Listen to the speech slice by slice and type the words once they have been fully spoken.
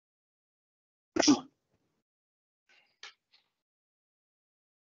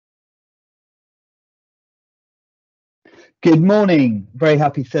Good morning. Very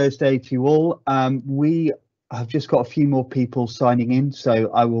happy Thursday to you all. We have just got a few more people signing in,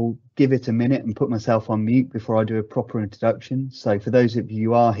 so I will give it a minute and put myself on mute before I do a proper introduction. So for those of you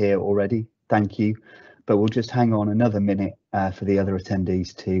who are here already, thank you, but we'll just hang on another minute for the other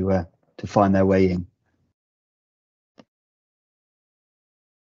attendees to find their way in.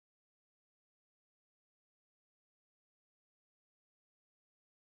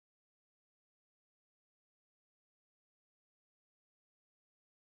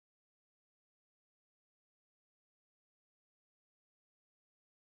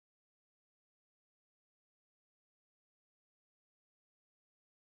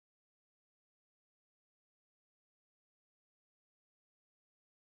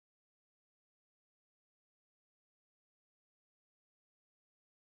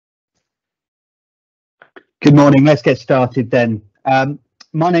 Good morning. Let's get started then.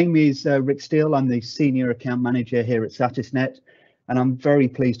 My name is Rick Steele. I'm the Senior Account Manager here at Satisnet, and I'm very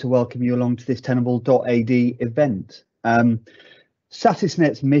pleased to welcome you along to this Tenable.ad event.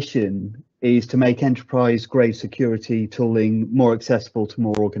 Satisnet's mission is to make enterprise-grade security tooling more accessible to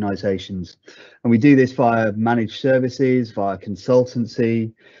more organisations, and we do this via managed services, via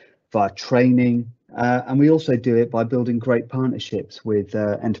consultancy, via training, and we also do it by building great partnerships with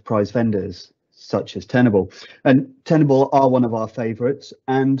enterprise vendors such as Tenable. And Tenable are one of our favourites,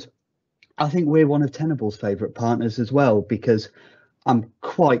 and I think we're one of Tenable's favourite partners as well, because I'm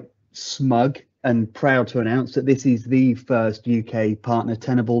quite smug and proud to announce that this is the first UK partner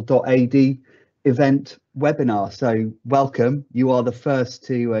Tenable.ad event webinar. So welcome. You are the first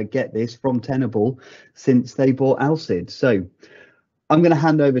to get this from Tenable since they bought Alcid. So I'm going to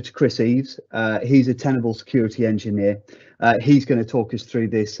hand over to Chris Eves. He's a Tenable security engineer. He's going to talk us through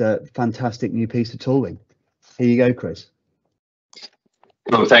this fantastic new piece of tooling. Here you go, Chris.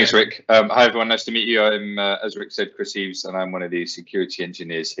 Well, thanks, Rick. Hi, everyone. Nice to meet you. I'm, as Rick said, Chris Eves, and I'm one of the security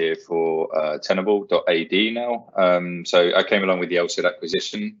engineers here for Tenable.ad now. So I came along with the Alcid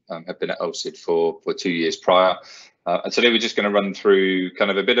acquisition. Have been at Alcid for 2 years prior. And today we're just going to run through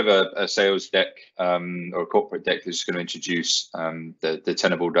kind of a bit of a sales deck or a corporate deck that's going to introduce the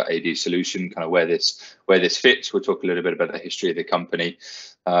Tenable.ad solution, kind of where this fits. We'll talk a little bit about the history of the company,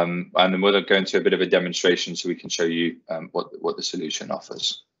 and then we'll go into a bit of a demonstration so we can show you what the solution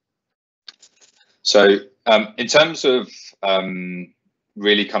offers. So in terms of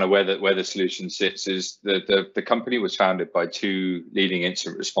really kind of where the solution sits, is the company was founded by two leading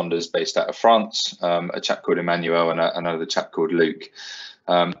incident responders based out of France, a chap called Emmanuel and another chap called Luc.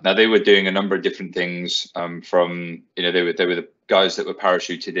 Now they were doing a number of different things, from, you know, they were the guys that were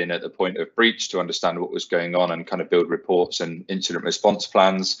parachuted in at the point of breach to understand what was going on and kind of build reports and incident response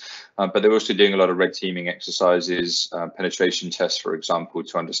plans. But they were also doing a lot of red teaming exercises, penetration tests, for example,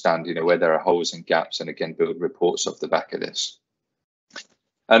 to understand, you know, where there are holes and gaps, and again build reports off the back of this.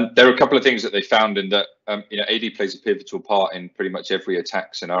 And there are a couple of things that they found in that, you know, AD plays a pivotal part in pretty much every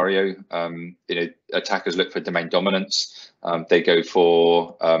attack scenario. You know, attackers look for domain dominance. They go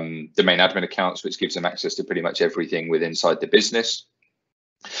for domain admin accounts, which gives them access to pretty much everything within inside the business.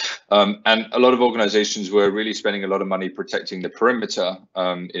 And a lot of organizations were really spending a lot of money protecting the perimeter,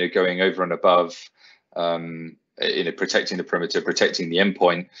 you know, going over and above, you know, protecting the perimeter, protecting the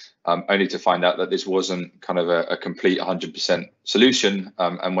endpoint, only to find out that this wasn't kind of a complete 100% solution.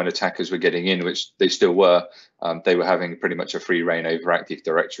 And when attackers were getting in, which they still were, they were having pretty much a free reign over Active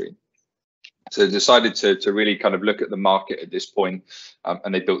Directory. So they decided to really kind of look at the market at this point,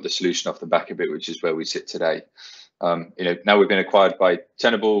 and they built the solution off the back of it, which is where we sit today. You know, now we've been acquired by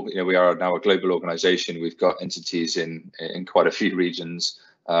Tenable. You know, we are now a global organization. We've got entities in quite a few regions.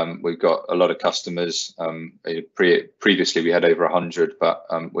 We've got a lot of customers. Previously we had over 100, but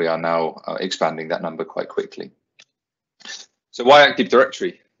we are now expanding that number quite quickly. So why Active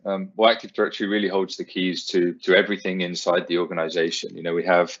Directory? Well, Active Directory really holds the keys to everything inside the organization. You know, we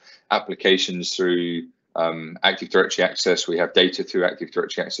have applications through Active Directory Access. We have data through Active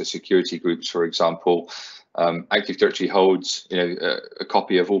Directory Access security groups, for example. Active Directory holds, you know, a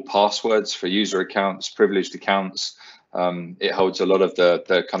copy of all passwords for user accounts, privileged accounts. It holds a lot of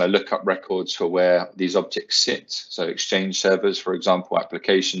the kind of lookup records for where these objects sit. So Exchange servers, for example,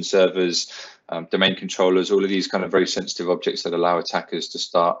 application servers, domain controllers, all of these kind of very sensitive objects that allow attackers to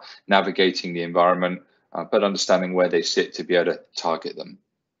start navigating the environment, but understanding where they sit to be able to target them.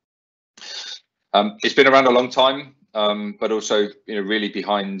 It's been around a long time, but also, you know, really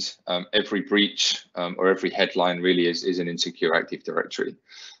behind every breach or every headline really is an insecure Active Directory.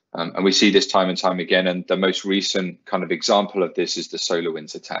 And we see this time and time again, and the most recent kind of example of this is the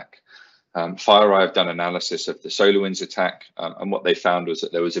SolarWinds attack. FireEye have done analysis of the SolarWinds attack, and what they found was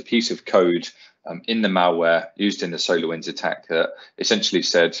that there was a piece of code in the malware used in the SolarWinds attack that essentially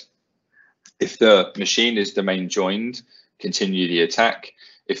said, if the machine is domain joined, continue the attack.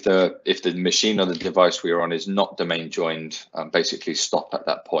 If the machine or the device we are on is not domain joined, basically stop at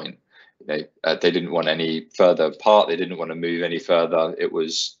that point. They didn't want any further part. They didn't want to move any further. It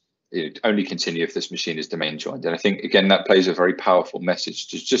was only continue if this machine is domain joined. And I think, again, that plays a very powerful message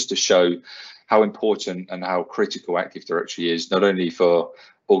just to show how important and how critical Active Directory is, not only for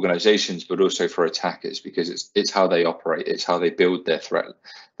organizations, but also for attackers, because it's how they operate. It's how they build their threat,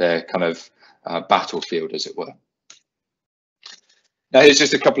 their kind of battlefield, as it were. Now, here's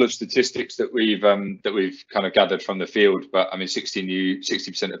just a couple of statistics that we've kind of gathered from the field. But I mean,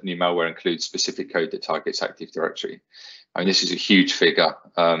 60% of new malware includes specific code that targets Active Directory. I mean, this is a huge figure,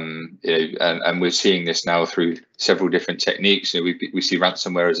 and we're seeing this now through several different techniques. We see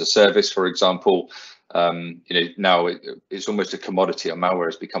ransomware as a service, for example. Now it's almost a commodity. Or malware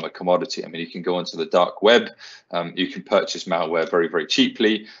has become a commodity. I mean, you can go onto the dark web, you can purchase malware very, very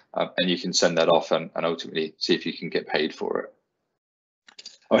cheaply, and you can send that off and ultimately see if you can get paid for it.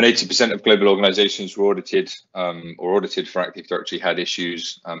 I mean, 80% of global organizations were audited for Active Directory had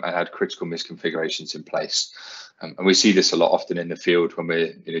issues and had critical misconfigurations in place. And we see this a lot often in the field when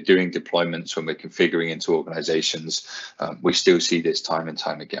we're doing deployments, when we're configuring into organizations. We still see this time and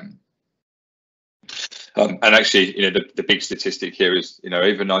time again. And actually, the big statistic here is,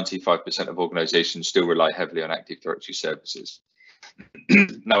 over 95% of organizations still rely heavily on Active Directory services.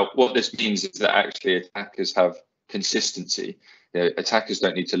 Now, what this means is that actually attackers have consistency. Attackers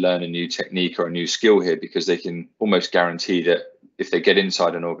don't need to learn a new technique or a new skill here, because they can almost guarantee that if they get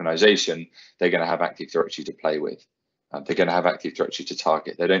inside an organization, they're going to have Active Directory to play with. They're going to have Active Directory to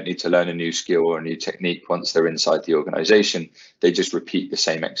target. They don't need to learn a new skill or a new technique once they're inside the organization. They just repeat the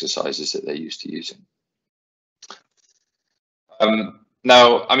same exercises that they're used to using.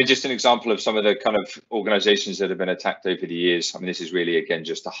 Now, I mean, just an example of some of the kind of organizations that have been attacked over the years. I mean, this is really, again,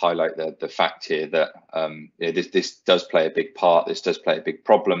 just to highlight the fact here that this does play a big part. This does play a big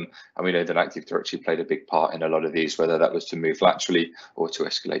problem. And we know that Active Directory played a big part in a lot of these, whether that was to move laterally or to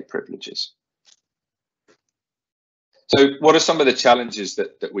escalate privileges. So what are some of the challenges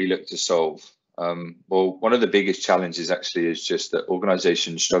that we look to solve? Well, one of the biggest challenges actually is just that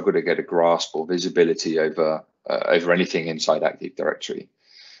organizations struggle to get a grasp or visibility over anything inside Active Directory.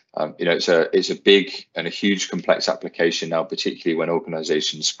 It's a big and a huge complex application now, particularly when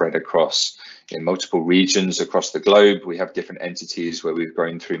organizations spread across multiple regions across the globe. We have different entities where we've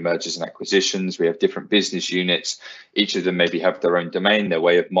grown through mergers and acquisitions. We have different business units. Each of them maybe have their own domain, their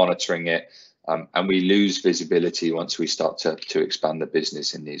way of monitoring it, and we lose visibility once we start to expand the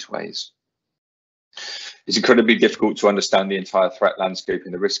business in these ways. It's incredibly difficult to understand the entire threat landscape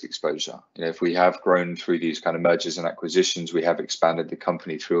and the risk exposure. If we have grown through these kind of mergers and acquisitions, we have expanded the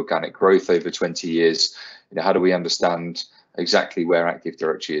company through organic growth over 20 years. How do we understand exactly where Active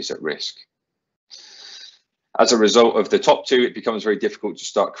Directory is at risk? As a result of the top two, it becomes very difficult to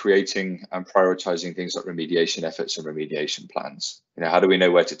start creating and prioritizing things like remediation efforts and remediation plans. How do we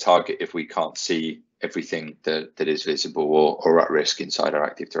know where to target if we can't see everything that is visible or at risk inside our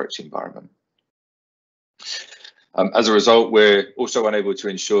Active Directory environment? As a result, we're also unable to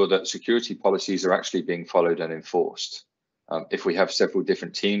ensure that security policies are actually being followed and enforced. If we have several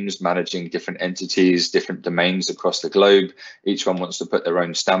different teams managing different entities, different domains across the globe, each one wants to put their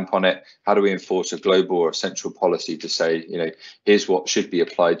own stamp on it. How do we enforce a global or a central policy to say, here's what should be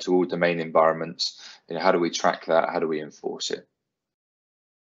applied to all domain environments? How do we track that? How do we enforce it?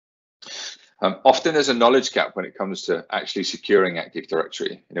 Often there's a knowledge gap when it comes to actually securing Active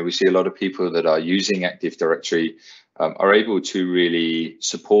Directory. We see a lot of people that are using Active Directory are able to really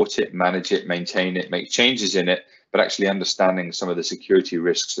support it, manage it, maintain it, make changes in it, but actually understanding some of the security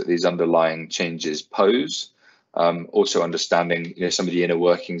risks that these underlying changes pose. Also understanding some of the inner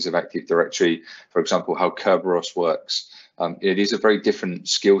workings of Active Directory, for example, how Kerberos works. These are very different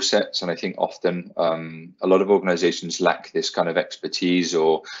skill sets, and I think often a lot of organizations lack this kind of expertise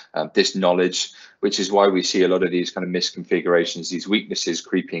or this knowledge, which is why we see a lot of these kind of misconfigurations, these weaknesses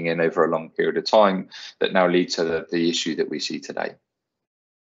creeping in over a long period of time that now lead to the issue that we see today.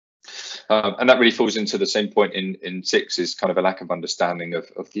 And that really falls into the same point in 6, is kind of a lack of understanding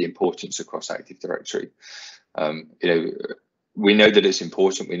of the importance across Active Directory. We know that it's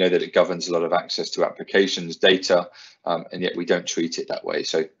important. We know that it governs a lot of access to applications, data, and yet we don't treat it that way.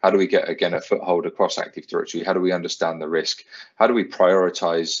 So how do we get, again, a foothold across Active Directory? How do we understand the risk? How do we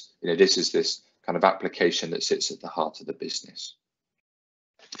prioritize, this is this kind of application that sits at the heart of the business?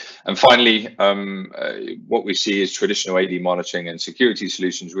 And finally, what we see is traditional AD monitoring and security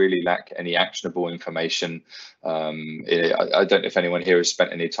solutions really lack any actionable information. I don't know if anyone here has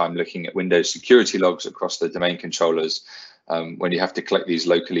spent any time looking at Windows security logs across the domain controllers. When you have to collect these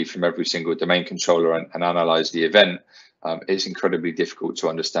locally from every single domain controller and analyze the event, it's incredibly difficult to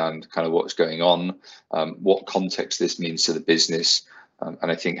understand kind of what's going on, what context this means to the business.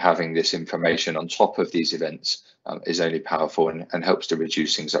 And I think having this information on top of these events is only powerful and helps to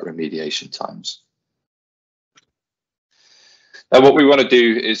reduce things like remediation times. Now, what we want to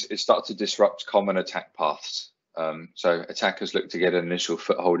do is start to disrupt common attack paths. So attackers look to get an initial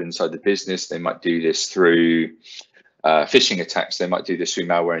foothold inside the business. They might do this through phishing attacks. They might do this through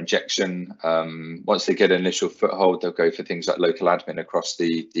malware injection. Once they get an initial foothold, they'll go for things like local admin across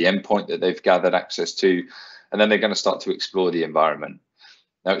the endpoint that they've gathered access to, and then they're going to start to explore the environment.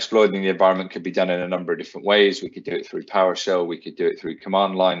 Now, exploiting the environment could be done in a number of different ways. We could do it through PowerShell, we could do it through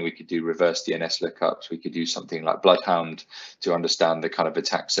command line, we could do reverse DNS lookups, we could do something like Bloodhound to understand the kind of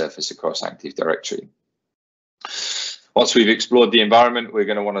attack surface across Active Directory. Once we've explored the environment, we're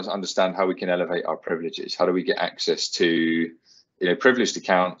going to want to understand how we can elevate our privileges. How do we get access to privileged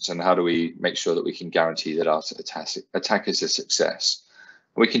accounts, and how do we make sure that we can guarantee that our attack is a success?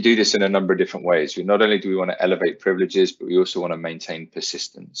 We can do this in a number of different ways. Not only do we want to elevate privileges, but we also want to maintain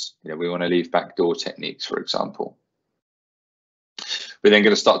persistence. We want to leave backdoor techniques, for example. We're then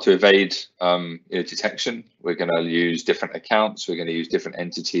going to start to evade detection. We're going to use different accounts. We're going to use different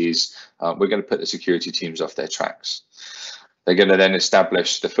entities. We're going to put the security teams off their tracks. They're going to then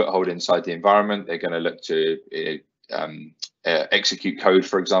establish the foothold inside the environment. They're going to look to execute code,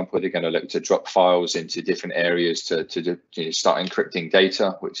 for example. They're going to look to drop files into different areas to start encrypting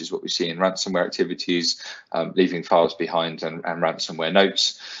data, which is what we see in ransomware activities, leaving files behind and ransomware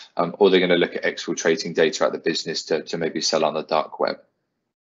notes, or they're going to look at exfiltrating data out of the business to maybe sell on the dark web.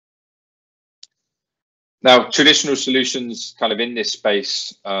 Now, traditional solutions kind of in this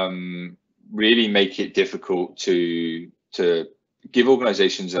space really make it difficult to give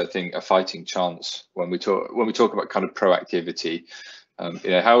organizations, I think, a fighting chance when we talk about kind of proactivity.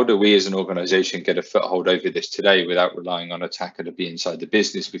 How do we as an organization get a foothold over this today without relying on attacker to be inside the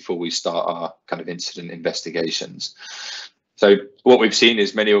business before we start our kind of incident investigations? So what we've seen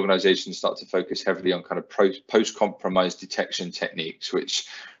is many organizations start to focus heavily on kind of post-compromise detection techniques, which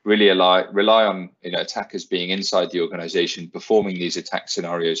really rely on attackers being inside the organization, performing these attack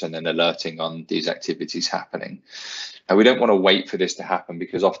scenarios, and then alerting on these activities happening. And we don't want to wait for this to happen,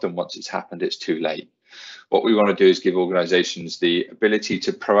 because often once it's happened, it's too late. What we want to do is give organizations the ability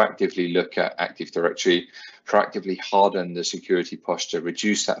to proactively look at Active Directory, proactively harden the security posture,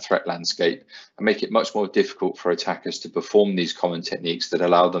 reduce that threat landscape, and make it much more difficult for attackers to perform these common techniques that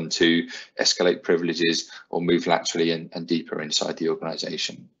allow them to escalate privileges or move laterally and deeper inside the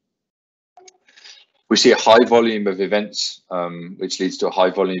organization. We see a high volume of events, which leads to a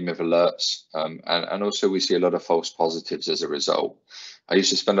high volume of alerts, and also we see a lot of false positives as a result. I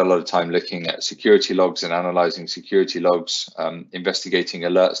used to spend a lot of time looking at security logs and analyzing security logs, investigating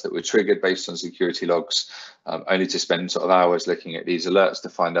alerts that were triggered based on security logs, only to spend sort of hours looking at these alerts to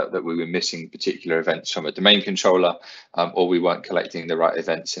find out that we were missing particular events from a domain controller, or we weren't collecting the right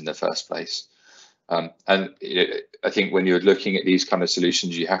events in the first place. And I think when you're looking at these kind of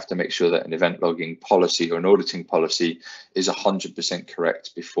solutions, you have to make sure that an event logging policy or an auditing policy is 100%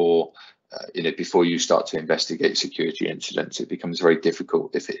 correct before you start to investigate security incidents. It becomes very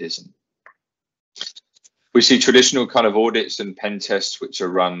difficult if it isn't. We see traditional kind of audits and pen tests, which are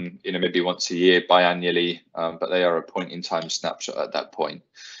run maybe once a year, biannually, but they are a point in time snapshot at that point.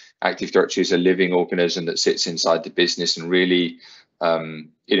 Active Directory is a living organism that sits inside the business and really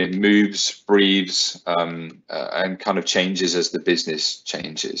it moves, breathes, and kind of changes as the business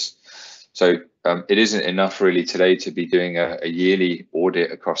changes. So it isn't enough really today to be doing a yearly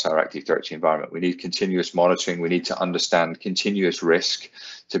audit across our Active Directory environment. We need continuous monitoring. We need to understand continuous risk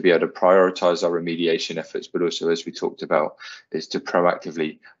to be able to prioritize our remediation efforts, but also, as we talked about, is to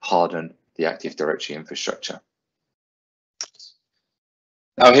proactively harden the Active Directory infrastructure.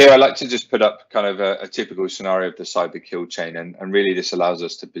 Now here, I like to just put up kind of a typical scenario of the cyber kill chain, and really this allows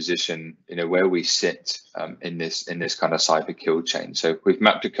us to position, where we sit in this kind of cyber kill chain. So we've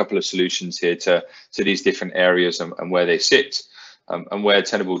mapped a couple of solutions here to these different areas and where they sit, and where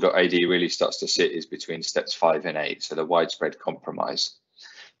Tenable.ad really starts to sit is between steps 5 and 8, so the widespread compromise.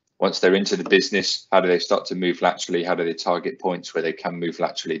 Once they're into the business, how do they start to move laterally? How do they target points where they can move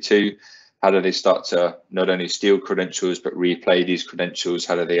laterally to? How do they start to not only steal credentials, but replay these credentials?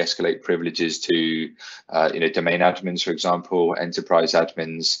 How do they escalate privileges to, domain admins, for example, enterprise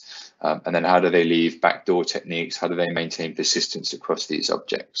admins? And then how do they leave backdoor techniques? How do they maintain persistence across these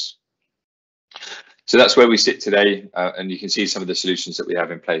objects? So that's where we sit today, and you can see some of the solutions that we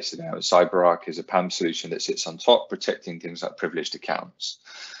have in place now. CyberArk is a PAM solution that sits on top, protecting things like privileged accounts.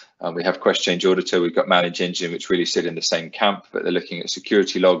 We have Quest Change Auditor, we've got Manage Engine, which really sit in the same camp, but they're looking at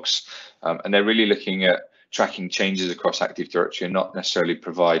security logs, and they're really looking at tracking changes across Active Directory and not necessarily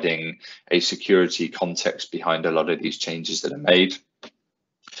providing a security context behind a lot of these changes that are made.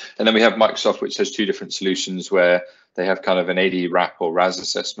 And then we have Microsoft, which has two different solutions where they have kind of an AD RAP or RAS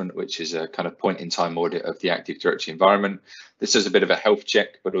assessment, which is a kind of point-in-time audit of the Active Directory environment. This is a bit of a health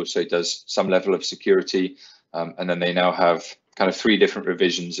check, but also does some level of security. And then they now have kind of three different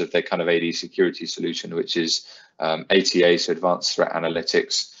revisions of their kind of AD security solution, which is ATA, so Advanced Threat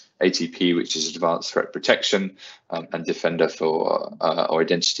Analytics, ATP, which is Advanced Threat Protection, and Defender for or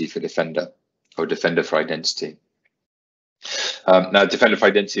Identity for Defender, or Defender for Identity. Now, Defender for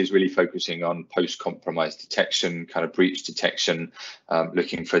Identity is really focusing on post-compromise detection, kind of breach detection,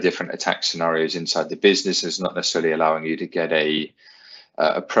 looking for different attack scenarios inside the business. It's not necessarily allowing you to get a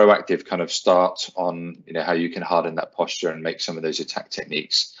proactive kind of start on, how you can harden that posture and make some of those attack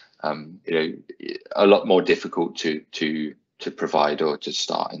techniques, a lot more difficult to provide or to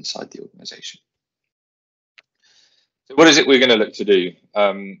start inside the organization. So what is it we're going to look to do?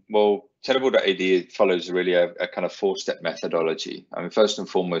 Well, Tenable.ad follows really a kind of four-step methodology. I mean, first and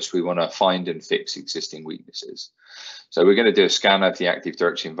foremost, we want to find and fix existing weaknesses. So we're going to do a scan of the Active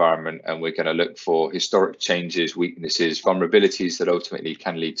Directory environment, and we're going to look for historic changes, weaknesses, vulnerabilities that ultimately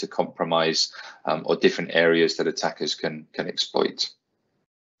can lead to compromise, or different areas that attackers can exploit.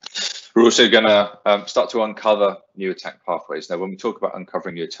 We're also going to start to uncover new attack pathways. Now, when we talk about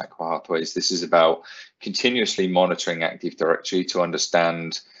uncovering new attack pathways, this is about continuously monitoring Active Directory to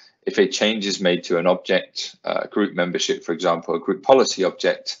understand if a change is made to an object, group membership, for example, a group policy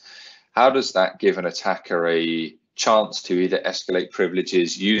object, how does that give an attacker a chance to either escalate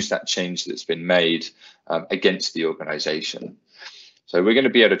privileges, use that change that's been made against the organization? So we're going to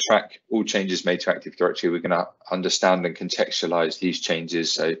be able to track all changes made to Active Directory. We're going to understand and contextualize these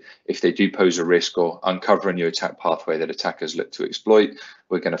changes. So if they do pose a risk or uncover a new attack pathway that attackers look to exploit,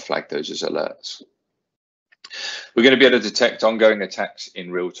 we're going to flag those as alerts. We're going to be able to detect ongoing attacks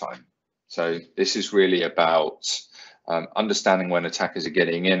in real time. So this is really about understanding when attackers are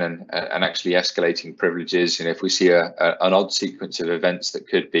getting in and actually escalating privileges. If we see an odd sequence of events that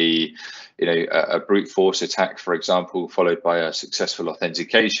could be, a brute force attack, for example, followed by a successful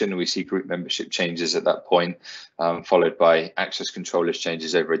authentication, we see group membership changes at that point, followed by access controllers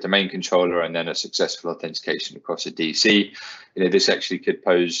changes over a domain controller, and then a successful authentication across a DC. This actually could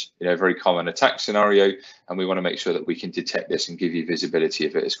pose, a very common attack scenario, and we want to make sure that we can detect this and give you visibility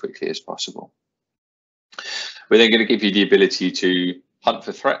of it as quickly as possible. We're then going to give you the ability to hunt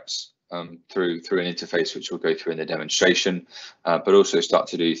for threats through an interface, which we'll go through in the demonstration, but also start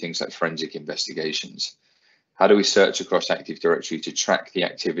to do things like forensic investigations. How do we search across Active Directory to track the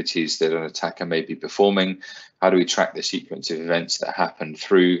activities that an attacker may be performing? How do we track the sequence of events that happen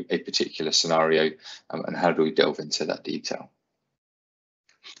through a particular scenario? And how do we delve into that detail?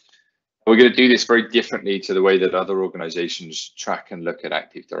 We're going to do this very differently to the way that other organizations track and look at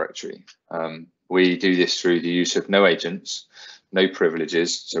Active Directory. We do this through the use of no agents, no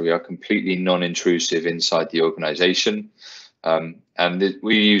privileges, so we are completely non-intrusive inside the organization. And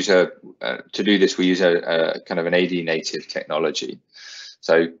we use to do this, we use a kind of an AD native technology.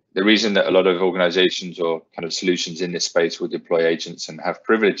 So the reason that a lot of organizations or kind of solutions in this space will deploy agents and have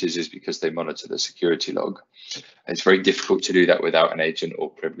privileges is because they monitor the security log. It's very difficult to do that without an agent or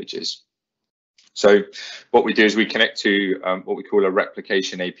privileges. So what we do is we connect to what we call a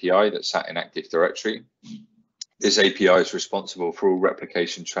replication API that's sat in Active Directory. This API is responsible for all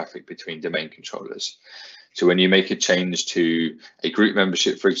replication traffic between domain controllers. So when you make a change to a group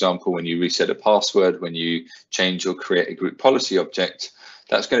membership, for example, when you reset a password, when you change or create a group policy object,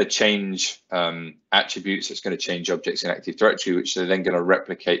 that's going to change attributes, that's going to change objects in Active Directory, which are then going to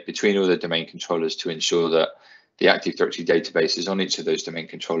replicate between all the domain controllers to ensure that the Active Directory databases on each of those domain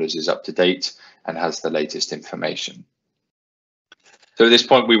controllers is up to date and has the latest information. So at this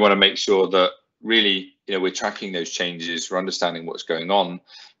point, we want to make sure that really, we're tracking those changes, we're understanding what's going on,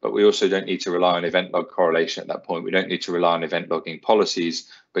 but we also don't need to rely on event log correlation at that point. We don't need to rely on event logging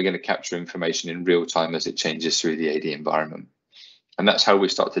policies. We're going to capture information in real time as it changes through the AD environment. And that's how we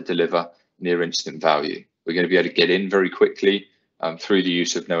start to deliver near instant value. We're going to be able to get in very quickly through the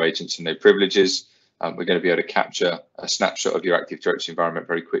use of no agents and no privileges. We're going to be able to capture a snapshot of your Active Directory environment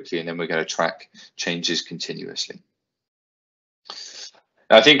very quickly, and then we're going to track changes continuously.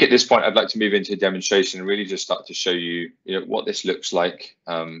 I think at this point, I'd like to move into a demonstration and really just start to show you, what this looks like,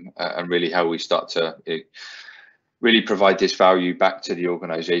 and really how we start to really provide this value back to the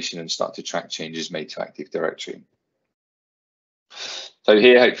organization and start to track changes made to Active Directory. So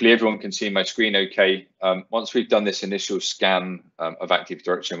here, hopefully everyone can see my screen okay. Once we've done this initial scan of Active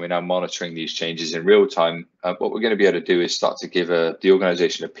Directory, and we're now monitoring these changes in real time, what we're going to be able to do is start to give the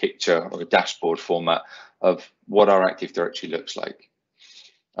organization a picture or a dashboard format of what our Active Directory looks like.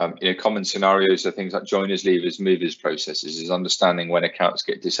 Common scenarios are things like joiners, leavers, movers processes, is understanding when accounts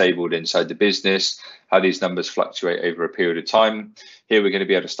get disabled inside the business, how these numbers fluctuate over a period of time. Here we're going to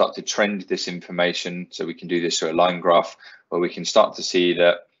be able to start to trend this information, so we can do this through a line graph where we can start to see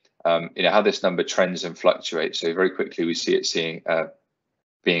that how this number trends and fluctuates. So very quickly we see it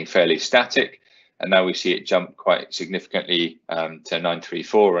being fairly static, and now we see it jump quite significantly to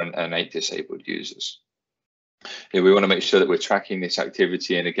 934 and 8 disabled users. We want to make sure that we're tracking this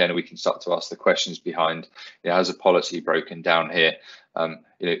activity, and again we can start to ask the questions behind, has a policy broken down here?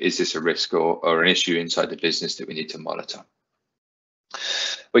 Is this a risk or an issue inside the business that we need to monitor?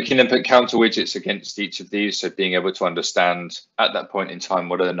 We can then put counter widgets against each of these, so being able to understand at that point in time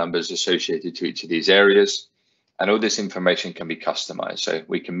what are the numbers associated to each of these areas, and all this information can be customized, so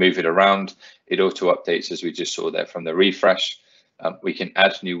we can move it around. It auto updates, as we just saw there from the refresh. We can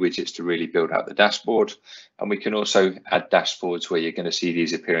add new widgets to really build out the dashboard, and we can also add dashboards where you're going to see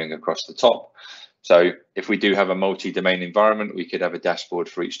these appearing across the top. So if we do have a multi-domain environment, we could have a dashboard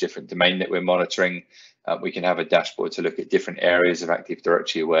for each different domain that we're monitoring. We can have a dashboard to look at different areas of Active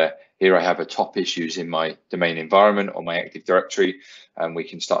Directory, where here I have a top issues in my domain environment or my Active Directory, and we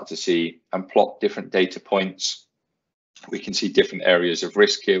can start to see and plot different data points. We can see different areas of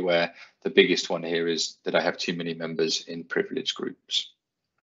risk here, where the biggest one here is that I have too many members in privileged groups.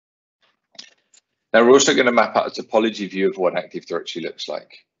 Now we're also going to map out a topology view of what Active Directory looks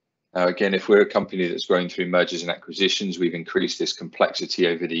like. Now again, if we're a company that's growing through mergers and acquisitions, we've increased this complexity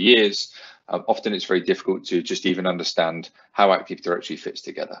over the years. Often it's very difficult to just even understand how Active Directory fits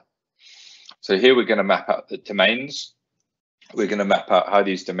together. So here we're going to map out the domains. We're going to map out how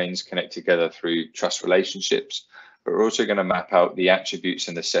these domains connect together through trust relationships. But we're also going to map out the attributes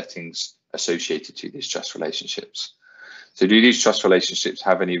and the settings associated to these trust relationships. So do these trust relationships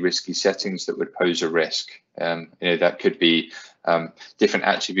have any risky settings that would pose a risk? That could be different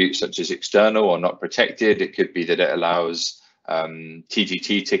attributes such as external or not protected. It could be that it allows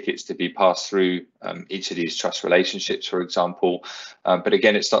TGT tickets to be passed through each of these trust relationships, for example. But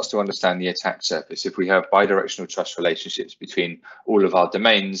again, it starts to understand the attack surface. If we have bidirectional trust relationships between all of our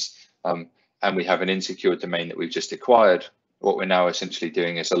domains, and we have an insecure domain that we've just acquired, what we're now essentially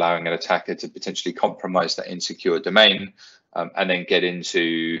doing is allowing an attacker to potentially compromise that insecure domain and then get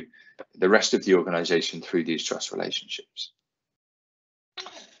into the rest of the organization through these trust relationships.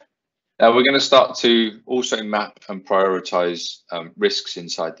 Now we're going to start to also map and prioritize risks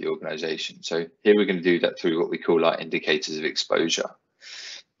inside the organization. So here we're going to do that through what we call our indicators of exposure.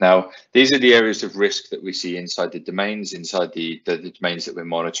 Now, these are the areas of risk that we see inside the domains, inside the domains that we're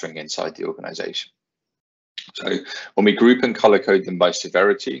monitoring inside the organization. So when we group and color code them by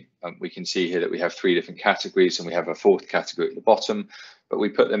severity, we can see here that we have 3 different categories, and we have a 4th category at the bottom, but we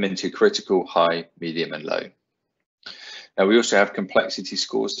put them into critical, high, medium, and low. Now, we also have complexity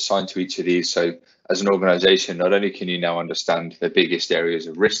scores assigned to each of these. So as an organization, not only can you now understand the biggest areas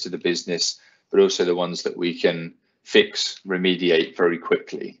of risk to the business, but also the ones that we can fix, remediate very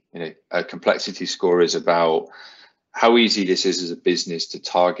quickly. A complexity score is about how easy this is as a business to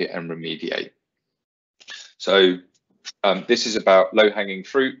target and remediate. So this is about low-hanging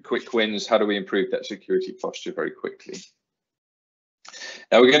fruit, quick wins. How do we improve that security posture very quickly?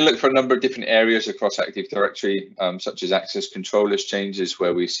 Now we're going to look for a number of different areas across Active Directory, such as access controllers changes,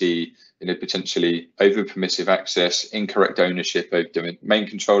 where we see potentially over-permissive access, incorrect ownership of domain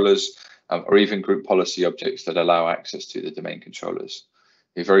controllers, or even group policy objects that allow access to the domain controllers.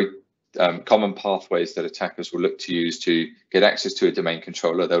 They're very common pathways that attackers will look to use to get access to a domain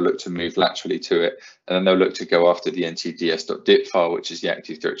controller. They'll look to move laterally to it, and then they'll look to go after the ntds.dip file, which is the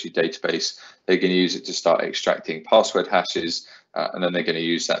Active Directory database. They're going to use it to start extracting password hashes, and then they're going to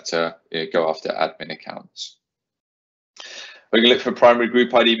use that to go after admin accounts. We're going to look for primary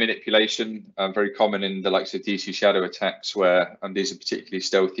group ID manipulation, very common in the likes of DC shadow attacks, where these are particularly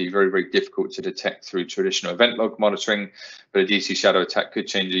stealthy, very, very difficult to detect through traditional event log monitoring. But a DC shadow attack could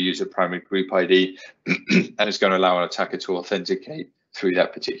change a user primary group ID and it's going to allow an attacker to authenticate through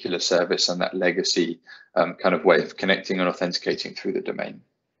that particular service and that legacy kind of way of connecting and authenticating through the domain.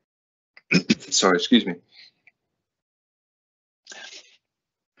 Sorry, excuse me.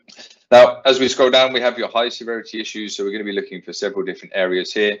 Now, as we scroll down, we have your high severity issues. So we're going to be looking for several different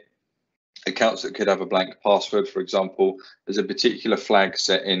areas here. Accounts that could have a blank password, for example. There's a particular flag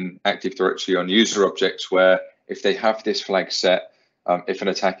set in Active Directory on user objects where if they have this flag set, if an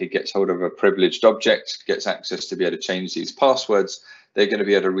attacker gets hold of a privileged object, gets access to be able to change these passwords, they're going to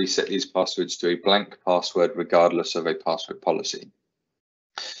be able to reset these passwords to a blank password regardless of a password policy.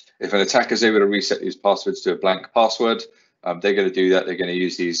 If an attacker is able to reset these passwords to a blank password, they're going to do that. They're going to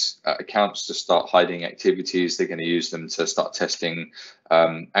use these accounts to start hiding activities. They're going to use them to start testing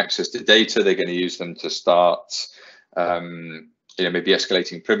access to data. They're going to use them to start maybe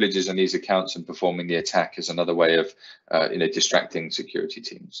escalating privileges on these accounts and performing the attack as another way of distracting security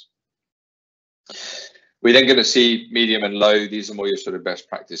teams. We're then going to see medium and low. These are more your sort of best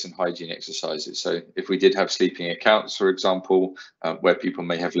practice and hygiene exercises. So if we did have sleeping accounts, for example, where people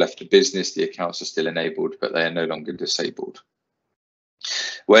may have left the business, the accounts are still enabled, but they are no longer disabled.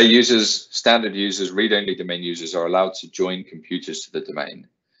 Where users, standard users, read-only domain users are allowed to join computers to the domain.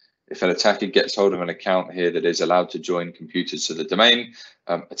 If an attacker gets hold of an account here that is allowed to join computers to the domain,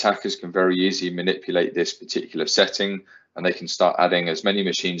 attackers can very easily manipulate this particular setting, and they can start adding as many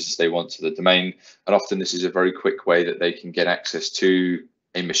machines as they want to the domain. And often this is a very quick way that they can get access to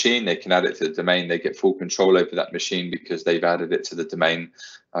a machine. They can add it to the domain. They get full control over that machine because they've added it to the domain.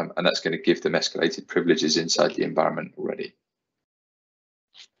 And that's going to give them escalated privileges inside the environment already.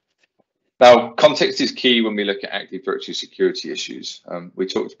 Now, context is key when we look at Active Directory security issues. We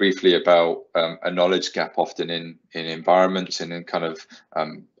talked briefly about a knowledge gap often in environments and in kind of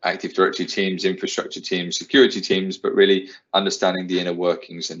Active Directory teams, infrastructure teams, security teams, but really understanding the inner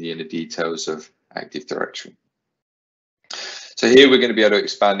workings and the inner details of Active Directory. So here we're going to be able to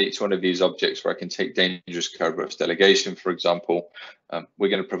expand each one of these objects where I can take dangerous Kerberos delegation, for example. We're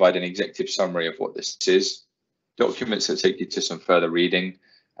going to provide an executive summary of what this is, documents that take you to some further reading,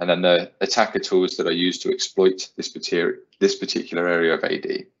 and then the attacker tools that are used to exploit this particular area of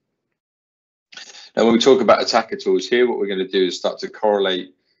AD. Now, when we talk about attacker tools here, what we're going to do is start to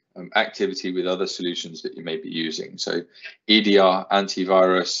correlate activity with other solutions that you may be using. So EDR,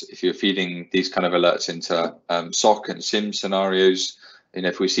 antivirus, if you're feeding these kind of alerts into SOC and SIM scenarios, and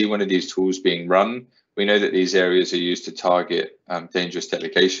if we see one of these tools being run, we know that these areas are used to target dangerous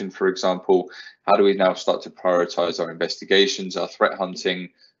delegation, for example. How do we now start to prioritize our investigations, our threat hunting,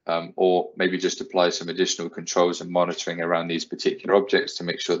 or maybe just apply some additional controls and monitoring around these particular objects to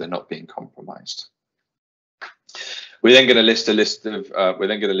make sure they're not being compromised? We're then going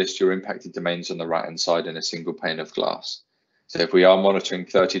to list your impacted domains on the right-hand side in a single pane of glass. So if we are monitoring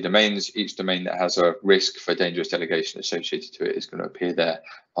 30 domains, each domain that has a risk for dangerous delegation associated to it is going to appear there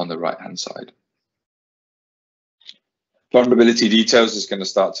on the right-hand side. Vulnerability details is going to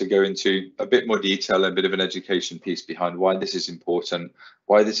start to go into a bit more detail, a bit of an education piece behind why this is important,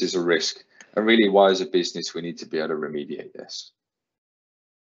 why this is a risk, and really why as a business we need to be able to remediate this.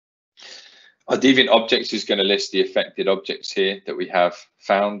 Our deviant objects is going to list the affected objects here that we have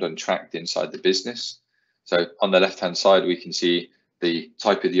found and tracked inside the business. So on the left-hand side, we can see the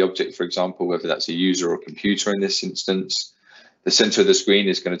type of the object, for example, whether that's a user or computer in this instance. The center of the screen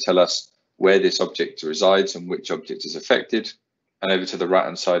is going to tell us where this object resides and which object is affected. And over to the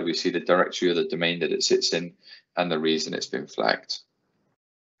right-hand side, we see the directory or the domain that it sits in and the reason it's been flagged.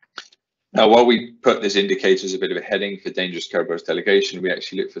 Now, while we put this indicator as a bit of a heading for dangerous Kerberos delegation, we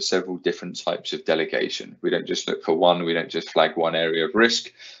actually look for several different types of delegation. We don't just look for one, we don't just flag one area of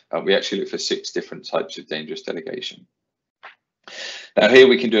risk. We actually look for 6 different types of dangerous delegation. Now here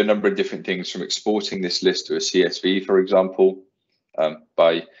we can do a number of different things, from exporting this list to a CSV, for example,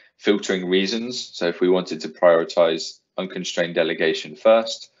 by filtering reasons. So if we wanted to prioritize unconstrained delegation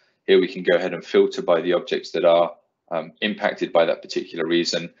first, here we can go ahead and filter by the objects that are impacted by that particular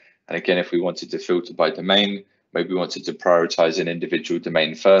reason. And again, if we wanted to filter by domain, maybe we wanted to prioritize an individual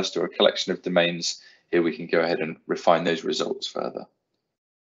domain first or a collection of domains, here we can go ahead and refine those results further.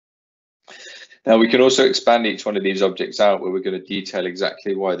 Now we can also expand each one of these objects out where we're going to detail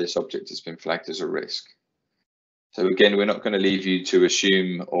exactly why this object has been flagged as a risk. So again, we're not going to leave you to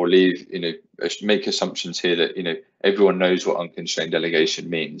assume or make assumptions here that, everyone knows what unconstrained delegation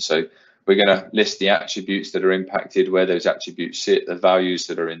means. So we're going to list the attributes that are impacted, where those attributes sit, the values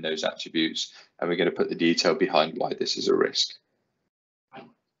that are in those attributes, and we're going to put the detail behind why this is a risk.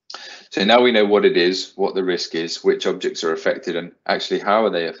 So now we know what it is, what the risk is, which objects are affected, and actually how are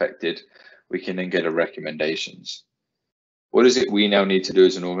they affected. We can then get a recommendations. What is it we now need to do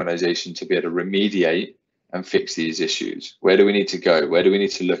as an organization to be able to remediate and fix these issues? Where do we need to go? Where do we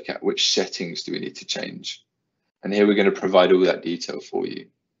need to look at? Which settings do we need to change? And here we're going to provide all that detail for you.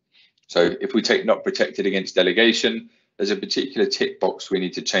 So if we take not protected against delegation, there's a particular tick box we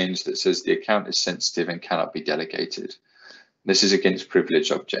need to change that says the account is sensitive and cannot be delegated. This is against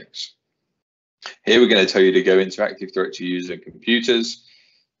privileged objects. Here we're going to tell you to go into Active Directory user and computers.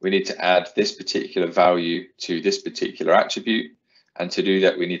 We need to add this particular value to this particular attribute. And to do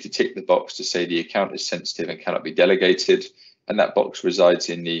that, we need to tick the box to say the account is sensitive and cannot be delegated. And that box resides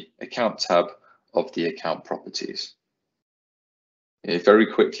in the account tab of the account properties. Very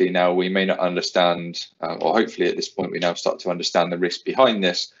quickly now, we may not understand, or hopefully at this point, we now start to understand the risk behind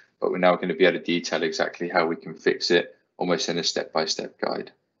this, but we're now going to be able to detail exactly how we can fix it, almost in a step-by-step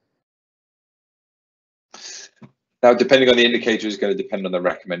guide. Now, depending on the indicator is going to depend on the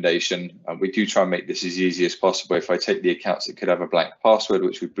recommendation. We do try and make this as easy as possible. If I take the accounts that could have a blank password,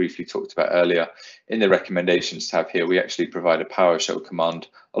 which we briefly talked about earlier, in the recommendations tab here, we actually provide a PowerShell command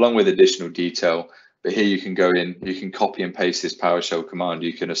along with additional detail. But here you can go in, you can copy and paste this PowerShell command.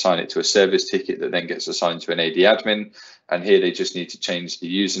 You can assign it to a service ticket that then gets assigned to an AD admin. And here they just need to change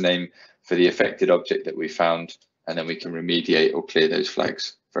the username for the affected object that we found, and then we can remediate or clear those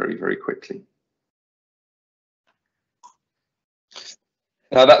flags very, very quickly.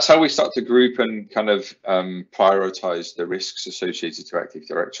 Now that's how we start to group and kind of prioritize the risks associated to Active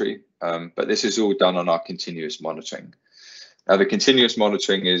Directory. But this is all done on our continuous monitoring. Now the continuous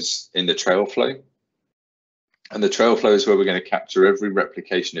monitoring is in the trail flow. And the trail flow is where we're going to capture every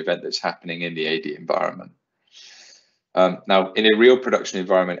replication event that's happening in the AD environment. Now, in a real production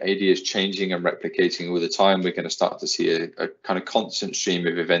environment, AD is changing and replicating all the time. We're going to start to see a kind of constant stream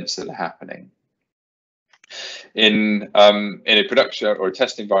of events that are happening. In a production or a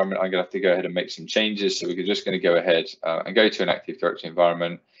test environment, I'm going to have to go ahead and make some changes. So we're just going to go ahead and go to an Active Directory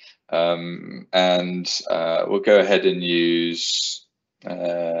environment. And we'll go ahead and use...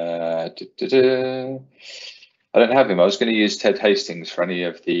 I don't have him. I was going to use Ted Hastings for any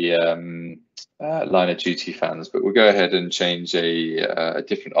of the Line of Duty fans, but we'll go ahead and change a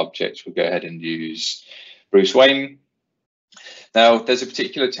different object. We'll go ahead and use Bruce Wayne. Now, there's a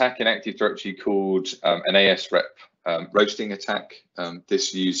particular attack in Active Directory called an ASREP roasting attack.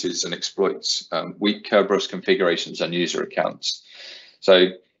 This uses and exploits weak Kerberos configurations on user accounts.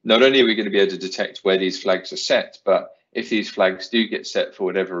 So not only are we going to be able to detect where these flags are set, but if these flags do get set for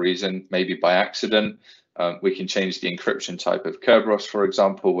whatever reason, maybe by accident, we can change the encryption type of Kerberos, for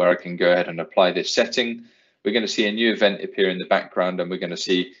example, where I can go ahead and apply this setting. We're going to see a new event appear in the background, and we're going to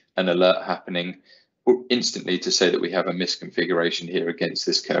see an alert happening instantly to say that we have a misconfiguration here against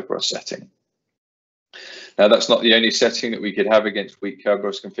this Kerberos setting. Now, that's not the only setting that we could have against weak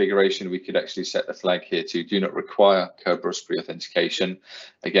Kerberos configuration. We could actually set the flag here to do not require Kerberos pre-authentication.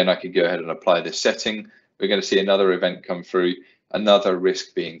 Again, I could go ahead and apply this setting. We're going to see another event come through, another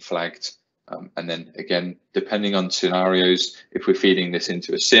risk being flagged. And then again, depending on scenarios, if we're feeding this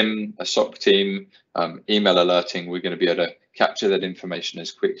into a SIM, a SOC team, email alerting, we're going to be able to capture that information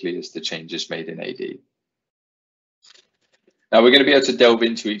as quickly as the changes made in AD. Now we're going to be able to delve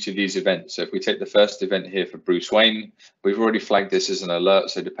into each of these events. So if we take the first event here for Bruce Wayne, we've already flagged this as an alert.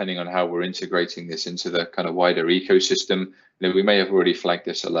 So depending on how we're integrating this into the kind of wider ecosystem, we may have already flagged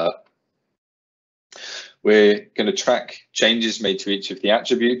this alert. We're going to track changes made to each of the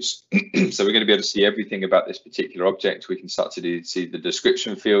attributes. So we're going to be able to see everything about this particular object. We can start to see the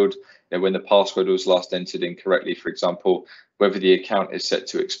description field, when the password was last entered incorrectly, for example, whether the account is set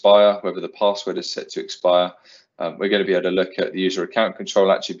to expire, whether the password is set to expire. We're going to be able to look at the user account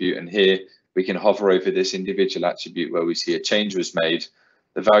control attribute, and here we can hover over this individual attribute where we see a change was made.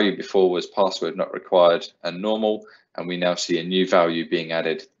 The value before was password not required and normal, and we now see a new value being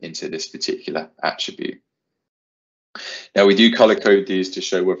added into this particular attribute. Now we do color code these to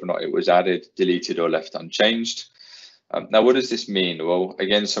show whether or not it was added, deleted, or left unchanged. Now, what does this mean? Well,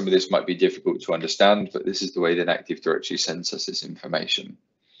 again, some of this might be difficult to understand, but this is the way that Active Directory sends us this information.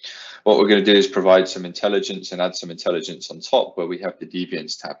 What we're going to do is provide some intelligence and add some intelligence on top where we have the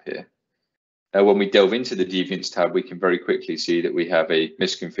deviance tab here. Now, when we delve into the deviance tab, we can very quickly see that we have a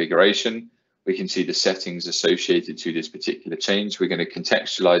misconfiguration. We can see the settings associated to this particular change. We're going to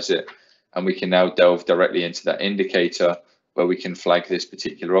contextualize it, and we can now delve directly into that indicator where we can flag this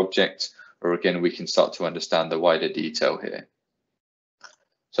particular object, or again, we can start to understand the wider detail here.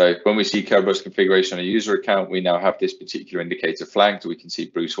 So when we see Kerberos configuration on a user account, we now have this particular indicator flagged. We can see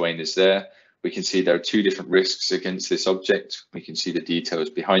Bruce Wayne is there. We can see there are two different risks against this object. We can see the details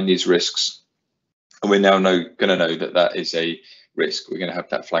behind these risks. And we're now going to know that that is a risk. We're going to have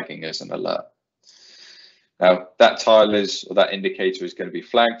that flagging as an alert. Now that tile is, or that indicator is going to be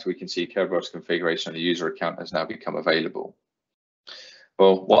flagged. We can see Kerberos configuration on a user account has now become available.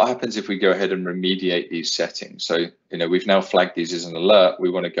 Well, what happens if we go ahead and remediate these settings? So, we've now flagged these as an alert.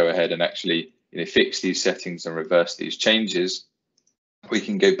 We want to go ahead and actually fix these settings and reverse these changes, we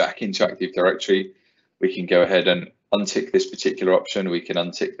can go back into Active Directory. We can go ahead and untick this particular option. We can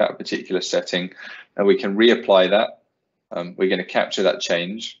untick that particular setting, and we can reapply that. We're going to capture that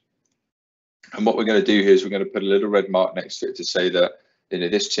change. And what we're going to do here is we're going to put a little red mark next to it to say that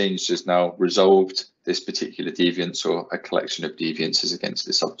this change has now resolved this particular deviance or a collection of deviances against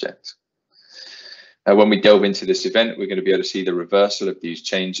this object. Now, when we delve into this event, we're going to be able to see the reversal of these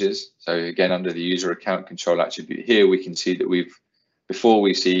changes. So again, under the user account control attribute here, we can see that before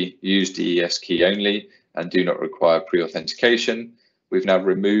we see use DES key only and do not require pre-authentication, we've now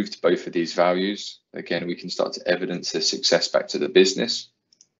removed both of these values. Again, we can start to evidence the success back to the business.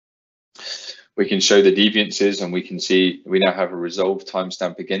 We can show the deviances, and we can see we now have a resolved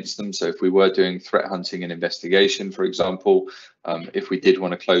timestamp against them. So if we were doing threat hunting and investigation, for example, if we did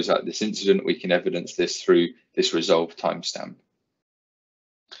want to close out this incident, we can evidence this through this resolved timestamp.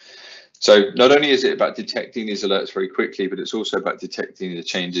 So not only is it about detecting these alerts very quickly, but it's also about detecting the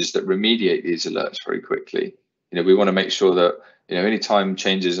changes that remediate these alerts very quickly. We want to make sure that any time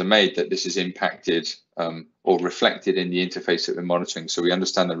changes are made, that this is impacted or reflected in the interface that we're monitoring, so we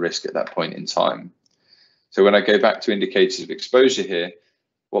understand the risk at that point in time. So when I go back to indicators of exposure here,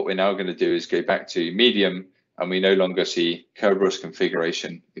 what we're now going to do is go back to medium, and we no longer see Kerberos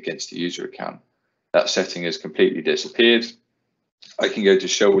configuration against the user account. That setting has completely disappeared. I can go to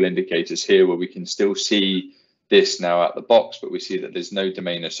show all indicators here, where we can still see this now out the box, but we see that there's no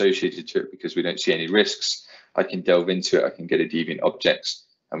domain associated to it because we don't see any risks. I can delve into it, I can get a deviant objects,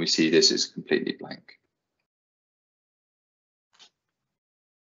 and we see this is completely blank.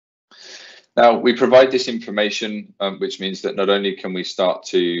 Now, we provide this information, which means that not only can we start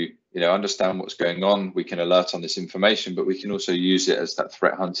to understand what's going on, we can alert on this information, but we can also use it as that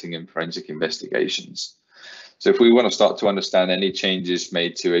threat hunting and forensic investigations. So if we want to start to understand any changes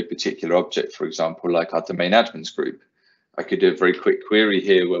made to a particular object, for example, like our domain admins group, I could do a very quick query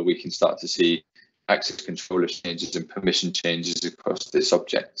here where we can start to see access controller changes and permission changes across this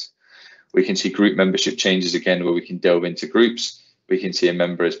object. We can see group membership changes again, where we can delve into groups. We can see a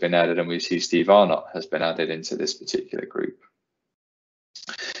member has been added, and we see Steve Arnott has been added into this particular group.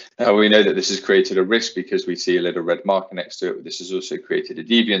 Now, we know that this has created a risk because we see a little red marker next to it. This has also created a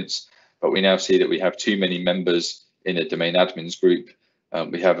deviance, but we now see that we have too many members in a domain admins group.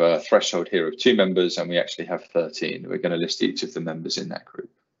 We have a threshold here of 2 members, and we actually have 13. We're going to list each of the members in that group.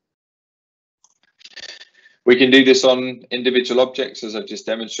 We can do this on individual objects, as I've just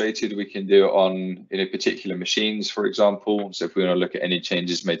demonstrated. We can do it on particular machines, for example. So if we want to look at any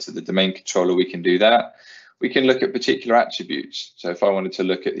changes made to the domain controller, we can do that. We can look at particular attributes. So if I wanted to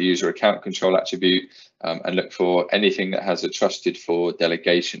look at the user account control attribute and look for anything that has a trusted for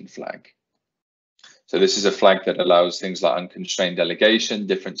delegation flag. So this is a flag that allows things like unconstrained delegation,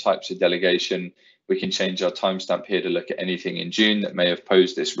 different types of delegation. We can change our timestamp here to look at anything in June that may have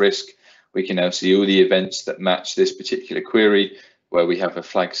posed this risk. We can now see all the events that match this particular query where we have a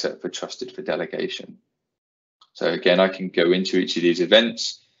flag set for trusted for delegation. So again, I can go into each of these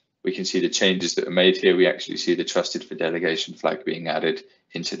events. We can see the changes that are made here. We actually see the trusted for delegation flag being added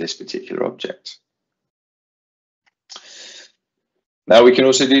into this particular object. Now we can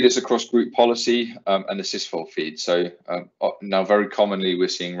also do this across group policy and the sysvol feed. So now very commonly we're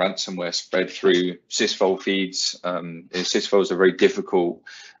seeing ransomware spread through sysvol feeds. Sysvol is a very difficult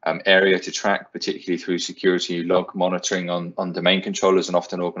area to track, particularly through security log monitoring on domain controllers, and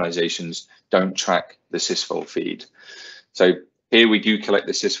often organizations don't track the sysvol feed. So here we do collect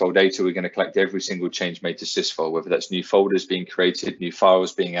the sysvol data. We're going to collect every single change made to sysvol, whether that's new folders being created, new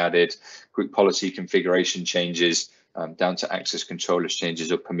files being added, group policy configuration changes, down to access controllers changes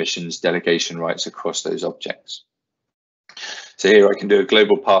or permissions, delegation rights across those objects. So here I can do a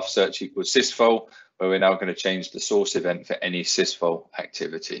global path search equals sysvol, where we're now going to change the source event for any sysvol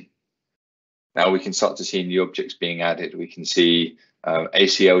activity. Now we can start to see new objects being added. We can see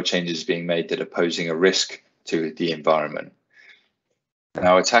ACL changes being made that are posing a risk to the environment.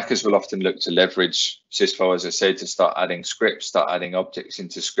 Now attackers will often look to leverage sysvol, as I said, to start adding scripts, start adding objects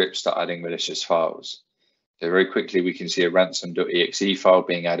into scripts, start adding malicious files. So very quickly we can see a ransom.exe file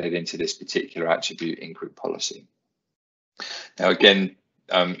being added into this particular attribute in group policy. Now again,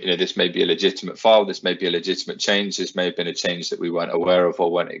 this may be a legitimate file, this may be a legitimate change, this may have been a change that we weren't aware of or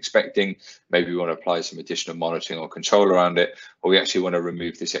weren't expecting. Maybe we want to apply some additional monitoring or control around it, or we actually want to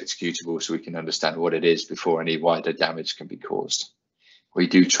remove this executable so we can understand what it is before any wider damage can be caused. We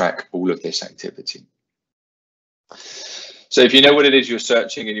do track all of this activity. So if you know what it is you're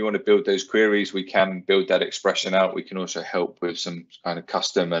searching and you want to build those queries, we can build that expression out. We can also help with some kind of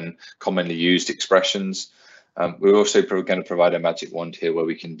custom and commonly used expressions. We're also going to provide a magic wand here where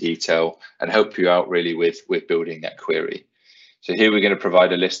we can detail and help you out really with building that query. So here we're going to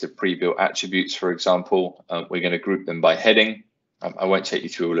provide a list of pre-built attributes, for example. We're going to group them by heading. I won't take you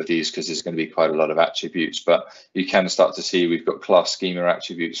through all of these because there's going to be quite a lot of attributes, but you can start to see we've got class schema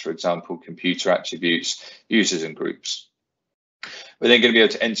attributes, for example, computer attributes, users and groups. We're then going to be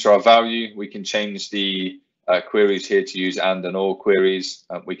able to enter our value. We can change the queries here to use and or queries.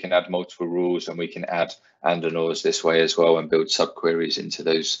 We can add multiple rules, and we can add and ors this way as well and build subqueries into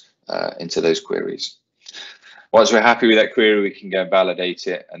those queries. Once we're happy with that query, we can go and validate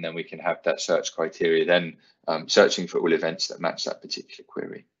it, and then we can have that search criteria then searching for all events that match that particular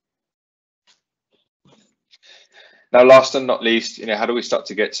query. Now, last and not least, how do we start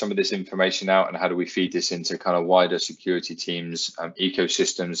to get some of this information out, and how do we feed this into kind of wider security teams,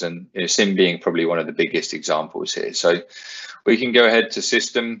 ecosystems, and SIM being probably one of the biggest examples here. So we can go ahead to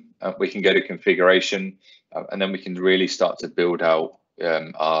system, we can go to configuration, and then we can really start to build out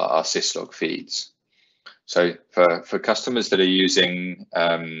our syslog feeds. So for customers that are using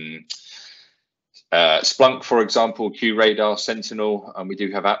Splunk, for example, QRadar, Sentinel, and we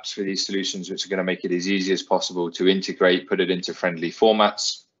do have apps for these solutions which are going to make it as easy as possible to integrate, put it into friendly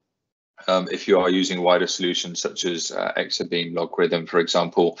formats. If you are using wider solutions such as Exabeam, Logarithm, for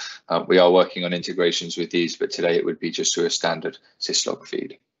example, we are working on integrations with these, but today it would be just through a standard syslog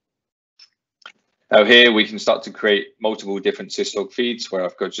feed. Now here we can start to create multiple different syslog feeds where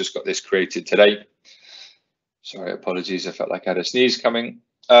I've just got this created today. Sorry, apologies, I felt like I had a sneeze coming.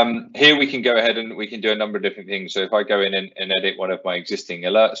 Here we can go ahead and we can do a number of different things. So if I go in and edit one of my existing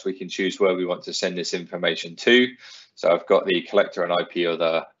alerts, we can choose where we want to send this information to. So I've got the collector and IP, or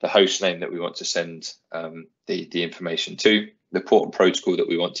the host name that we want to send the information to, the port and protocol that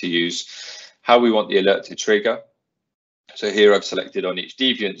we want to use, how we want the alert to trigger. So here I've selected on each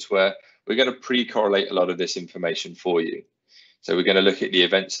deviance where we're going to pre-correlate a lot of this information for you. So we're going to look at the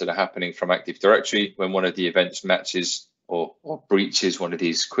events that are happening from Active Directory. When one of the events matches or breaches one of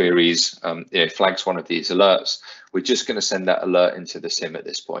these queries, flags one of these alerts, we're just going to send that alert into the SIM at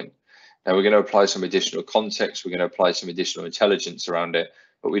this point. Now we're going to apply some additional context, we're going to apply some additional intelligence around it,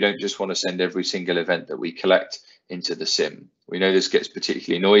 but we don't just want to send every single event that we collect into the SIM. We know this gets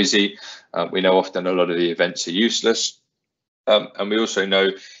particularly noisy. We know often a lot of the events are useless. And we also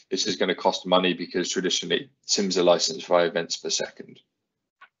know this is going to cost money because traditionally SIMs are licensed via events per second.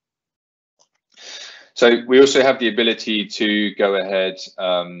 So we also have the ability to go ahead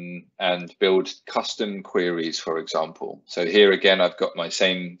and build custom queries, for example. So here again, I've got my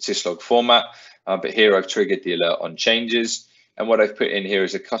same syslog format, but here I've triggered the alert on changes. And what I've put in here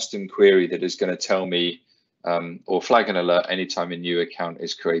is a custom query that is going to tell me or flag an alert anytime a new account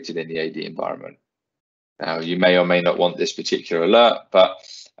is created in the AD environment. Now, you may or may not want this particular alert, but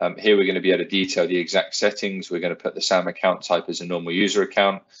here we're going to be able to detail the exact settings. We're going to put the SAM account type as a normal user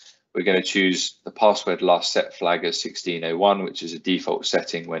account. We're going to choose the password last set flag as 1601, which is a default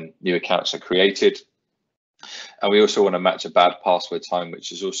setting when new accounts are created. And we also want to match a bad password time,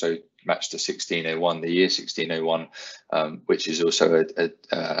 which is also matched to 1601, the year 1601, which is also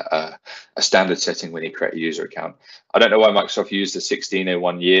a standard setting when you create a user account. I don't know why Microsoft used the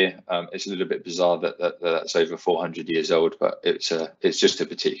 1601 year. It's a little bit bizarre that that's over 400 years old, but it's just a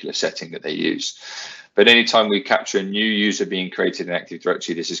particular setting that they use. But anytime we capture a new user being created in Active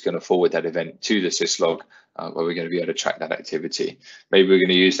Directory, this is going to forward that event to the syslog where we're going to be able to track that activity. Maybe we're going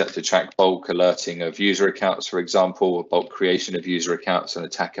to use that to track bulk alerting of user accounts, for example, or bulk creation of user accounts. An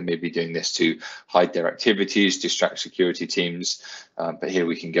attacker may be doing this to hide their activities, distract security teams. But here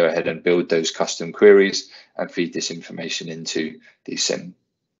we can go ahead and build those custom queries and feed this information into the SIM.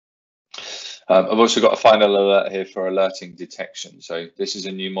 I've also got a final alert here for alerting detection. So this is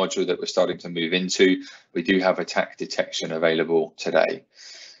a new module that we're starting to move into. We do have attack detection available today.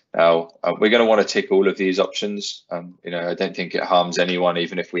 Now, we're going to want to tick all of these options. I don't think it harms anyone,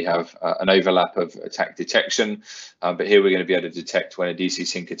 even if we have an overlap of attack detection. But here we're going to be able to detect when a DC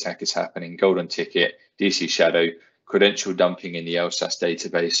sync attack is happening, golden ticket, DC shadow, credential dumping in the LSAS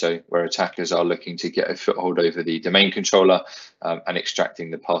database, so where attackers are looking to get a foothold over the domain controller and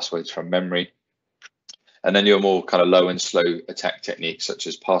extracting the passwords from memory. And then your more kind of low and slow attack techniques, such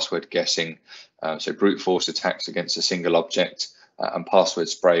as password guessing, so brute force attacks against a single object, and password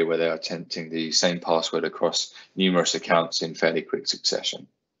spray, where they are attempting the same password across numerous accounts in fairly quick succession.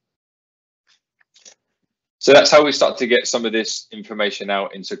 So that's how we start to get some of this information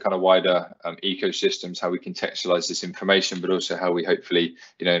out into kind of wider ecosystems, how we contextualize this information, but also how we hopefully,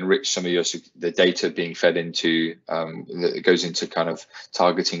 enrich some of the data being fed into, that goes into kind of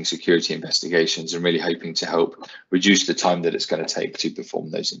targeting security investigations and really hoping to help reduce the time that it's going to take to perform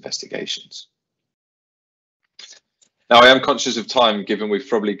those investigations. Now, I am conscious of time, given we've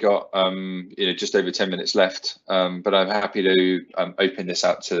probably got just over 10 minutes left, but I'm happy to open this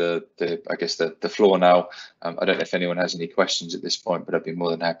out to the floor now. I don't know if anyone has any questions at this point, but I'd be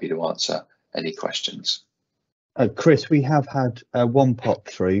more than happy to answer any questions. Chris, we have had one pop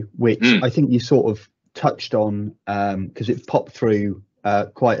through, which I think you sort of touched on because it popped through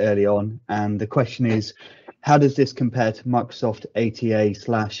quite early on. And the question is, how does this compare to Microsoft ATA/ATP?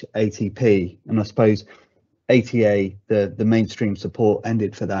 And I suppose ATA, the mainstream support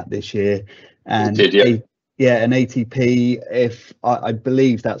ended for that this year. And it did, yeah. And ATP, if I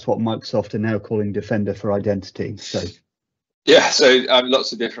believe that's what Microsoft are now calling Defender for Identity. So. Yeah, so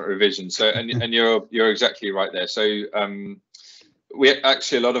lots of different revisions. So and you're exactly right there. So we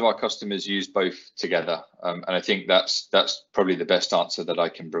actually, a lot of our customers use both together, and I think that's probably the best answer that I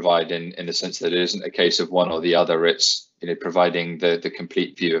can provide in the sense that it isn't a case of one or the other. It's providing the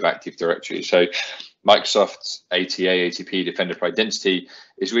complete view of Active Directory. So Microsoft's ATA, ATP, Defender for Identity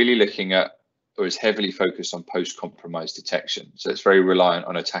is really looking at, or is heavily focused on post-compromise detection. So it's very reliant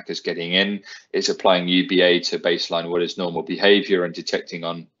on attackers getting in. It's applying UBA to baseline what is normal behavior and detecting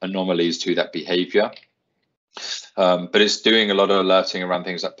on anomalies to that behavior. But it's doing a lot of alerting around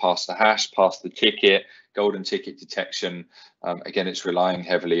things like pass the hash, pass the ticket, golden ticket detection. Again, it's relying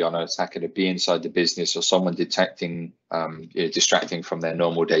heavily on an attacker to be inside the business or someone detecting, distracting from their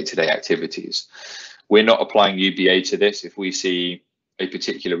normal day-to-day activities. We're not applying UBA to this. If we see a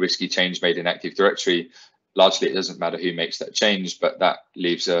particular risky change made in Active Directory, largely it doesn't matter who makes that change, but that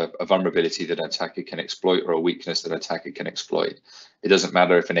leaves a vulnerability that an attacker can exploit or a weakness that an attacker can exploit. It doesn't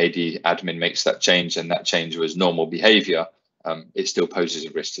matter if an AD admin makes that change and that change was normal behavior, it still poses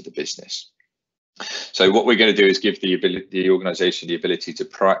a risk to the business. So what we're going to do is give the organization the ability to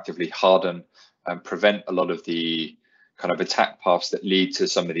proactively harden and prevent a lot of the kind of attack paths that lead to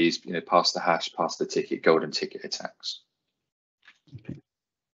some of these, pass the hash, pass the ticket, golden ticket attacks. Okay.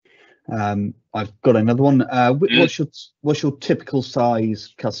 I've got another one. What's your typical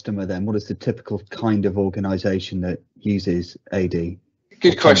size customer then? What is the typical kind of organization that uses AD?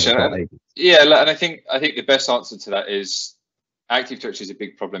 Good question. Yeah, and I think the best answer to that is Active Directory is a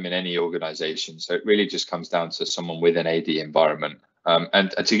big problem in any organization. So it really just comes down to someone with an AD environment.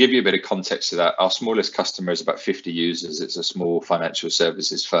 And to give you a bit of context to that, our smallest customer is about 50 users. It's a small financial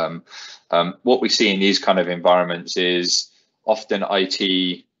services firm. What we see in these kind of environments is often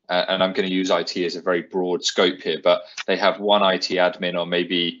IT, and I'm going to use IT as a very broad scope here, but they have one IT admin or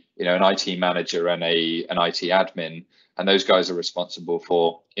maybe an IT manager and an IT admin, and those guys are responsible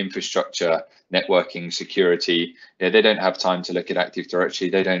for infrastructure, networking, security. They don't have time to look at Active Directory.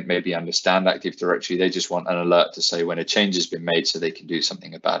 They don't maybe understand Active Directory. They just want an alert to say when a change has been made so they can do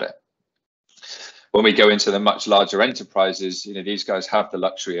something about it. When we go into the much larger enterprises, these guys have the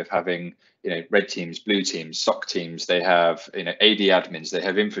luxury of having, red teams, blue teams, SOC teams. They have, AD admins. They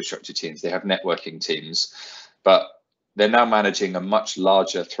have infrastructure teams. They have networking teams, but they're now managing a much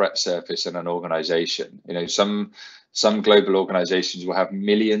larger threat surface in an organization. Some global organizations will have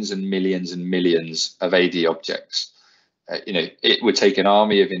millions and millions and millions of AD objects. It would take an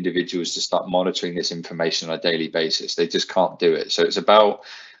army of individuals to start monitoring this information on a daily basis. They just can't do it. So it's about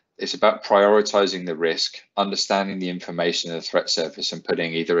prioritizing the risk, understanding the information in the threat surface, and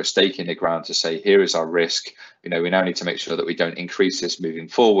putting either a stake in the ground to say, here is our risk. We now need to make sure that we don't increase this moving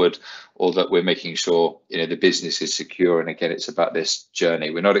forward, or that we're making sure the business is secure. And again, it's about this journey.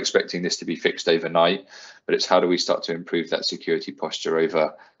 We're not expecting this to be fixed overnight, but it's how do we start to improve that security posture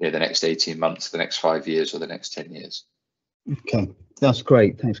over the next 18 months, the next 5 years, or the next 10 years. Okay, that's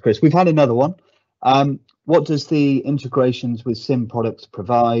great. Thanks, Chris. We've had another one. What does the integrations with SIM products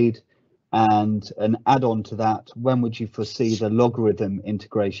provide? And an add-on to that, when would you foresee the logarithm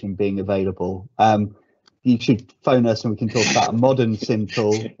integration being available? You should phone us and we can talk about a modern SIM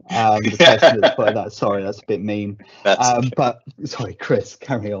tool. The person that's put that, sorry, that's a bit mean. But sorry, Chris,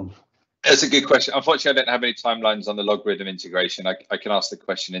 carry on. That's a good question. Unfortunately, I don't have any timelines on the logarithm integration. I can ask the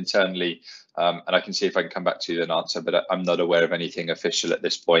question internally, and I can see if I can come back to you with an answer, but I'm not aware of anything official at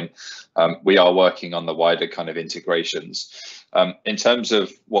this point. We are working on the wider kind of integrations. In terms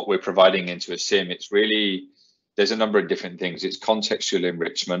of what we're providing into a SIM, it's really, there's a number of different things. It's contextual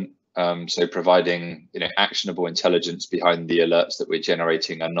enrichment, so providing actionable intelligence behind the alerts that we're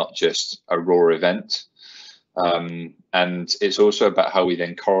generating and not just a raw event. And it's also about how we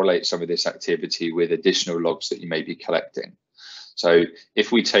then correlate some of this activity with additional logs that you may be collecting. So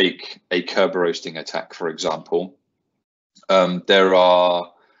if we take a Kerberoasting attack, for example, there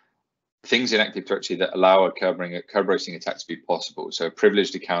are things in Active Directory that allow a Kerberoasting attack to be possible. So a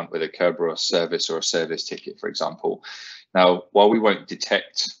privileged account with a Kerberos service or a service ticket, for example. Now, while we won't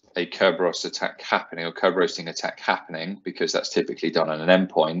detect a Kerberos attack happening or Kerberosing attack happening, because that's typically done on an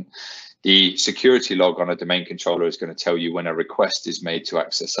endpoint, the security log on a domain controller is going to tell you when a request is made to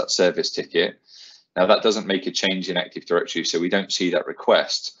access that service ticket. Now, that doesn't make a change in Active Directory, so we don't see that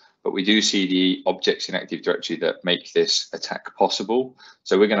request, but we do see the objects in Active Directory that make this attack possible.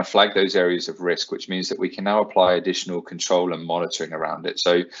 So we're going to flag those areas of risk, which means that we can now apply additional control and monitoring around it.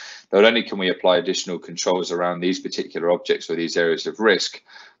 So not only can we apply additional controls around these particular objects or these areas of risk,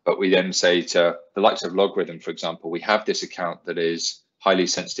 but we then say to the likes of Logarithm, for example, we have this account that is highly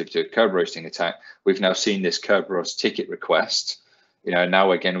sensitive to a Kerberos attack. We've now seen this Kerberos ticket request.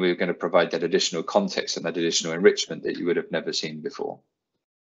 Now again, we're going to provide that additional context and that additional enrichment that you would have never seen before.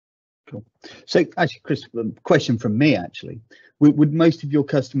 Cool. So actually, Chris, a question from me actually. Would most of your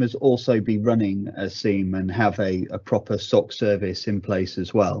customers also be running a SIEM and have a proper SOC service in place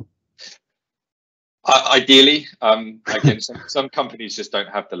as well? Ideally, again, some companies just don't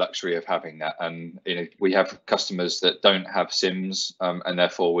have the luxury of having that, and we have customers that don't have SIMs, and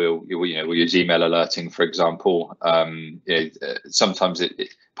therefore we'll use email alerting, for example. Sometimes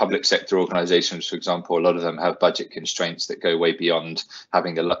public sector organisations, for example, a lot of them have budget constraints that go way beyond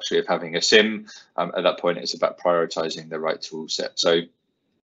having the luxury of having a SIM. At that point, it's about prioritising the right tool set. So.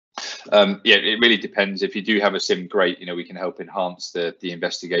 It really depends. If you do have a SIM, great. We can help enhance the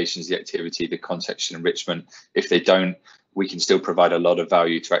investigations, the activity, the contextual enrichment. If they don't, we can still provide a lot of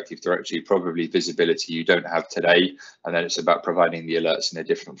value to Active Directory, probably visibility you don't have today. And then it's about providing the alerts in a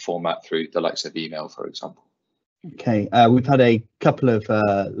different format through the likes of email, for example. Okay, we've had a couple of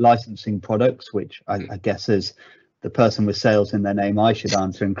licensing products, which I guess is the person with sales in their name I should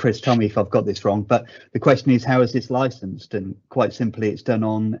answer, and Chris, tell me if I've got this wrong, but the question is, how is this licensed? And quite simply, it's done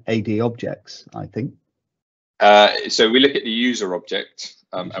on AD objects, I think. So we look at the user object,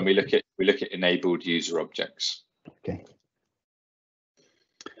 and we look at enabled user objects. Okay.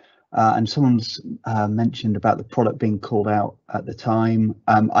 And someone's mentioned about the product being called out at the time.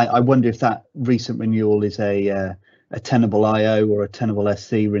 I wonder if that recent renewal is a Tenable.io or a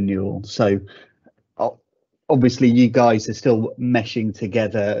Tenable.sc renewal. So obviously you guys are still meshing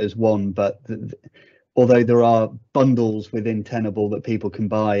together as one, but although there are bundles within Tenable that people can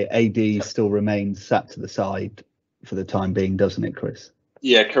buy, AD still remains sat to the side for the time being, doesn't it, Chris?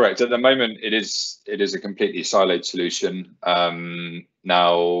 Yeah, correct. At the moment, it is a completely siloed solution.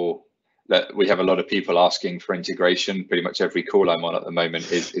 Now that we have a lot of people asking for integration, pretty much every call I'm on at the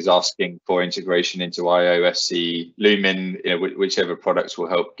moment is asking for integration into IO, SC, Lumin, whichever products will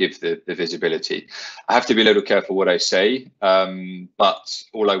help give the visibility. I have to be a little careful what I say, but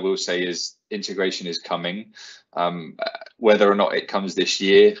all I will say is integration is coming. Whether or not it comes this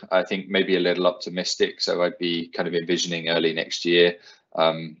year, I think maybe a little optimistic. So I'd be kind of envisioning early next year.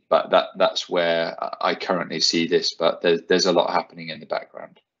 But that's where I currently see this, but there's a lot happening in the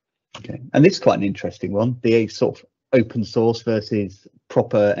background. Okay, and this is quite an interesting one, the sort of open source versus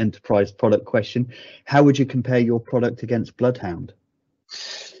proper enterprise product question. How would you compare your product against Bloodhound?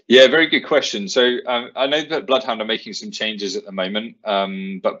 Yeah, very good question. So I know that Bloodhound are making some changes at the moment,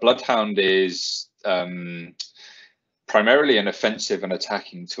 but Bloodhound is primarily an offensive and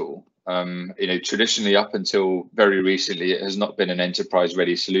attacking tool. Traditionally, up until very recently, it has not been an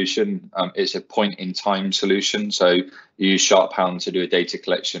enterprise-ready solution. It's a point-in-time solution. So you use Sharphound to do a data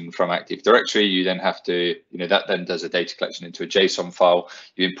collection from Active Directory. You then have to, that then does a data collection into a JSON file.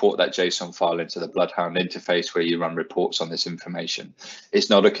 You import that JSON file into the Bloodhound interface where you run reports on this information. It's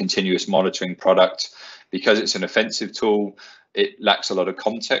not a continuous monitoring product. Because it's an offensive tool, it lacks a lot of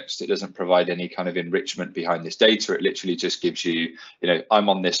context. It doesn't provide any kind of enrichment behind this data. It literally just gives you, I'm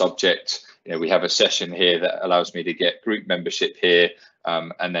on this object. We have a session here that allows me to get group membership here.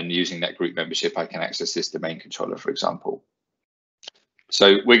 And then using that group membership, I can access this domain controller, for example.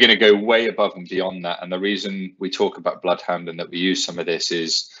 So we're going to go way above and beyond that. And the reason we talk about Bloodhound and that we use some of this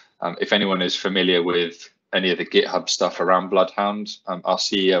is, if anyone is familiar with any of the GitHub stuff around Bloodhound, our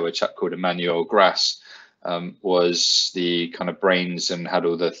CEO, a chap called Emmanuel Grass, was the kind of brains and had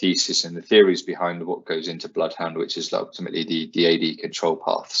all the thesis and the theories behind what goes into Bloodhound, which is ultimately the AD control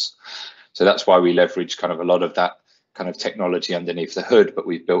paths. So that's why we leverage kind of a lot of that kind of technology underneath the hood, but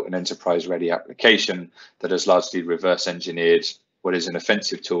we've built an enterprise-ready application that has largely reverse engineered what is an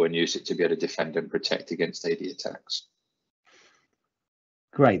offensive tool and used it to be able to defend and protect against AD attacks.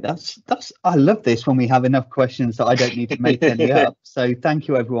 Great, I love this when we have enough questions that I don't need to make any up. So thank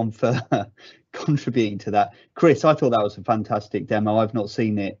you everyone for contributing to that. Chris, I thought that was a fantastic demo. I've not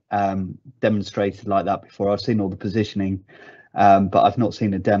seen it demonstrated like that before. I've seen all the positioning, but I've not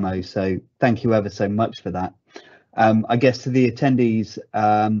seen a demo. So thank you ever so much for that. I guess to the attendees,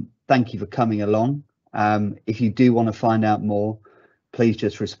 thank you for coming along. If you do want to find out more, please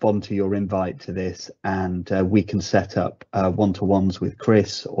just respond to your invite to this, and we can set up one-to-ones with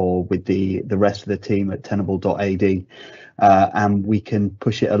Chris or with the rest of the team at Tenable.ad, and we can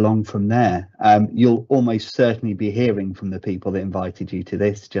push it along from there. You'll almost certainly be hearing from the people that invited you to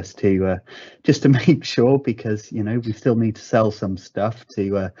this, just to make sure, because we still need to sell some stuff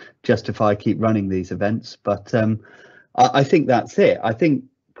to justify keep running these events. But I think that's it. I think,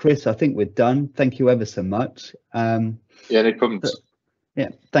 Chris, we're done. Thank you ever so much. Yeah, no problems. Yeah,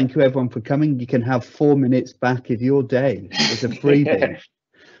 thank you everyone for coming. You can have 4 minutes back of your day as a freebie.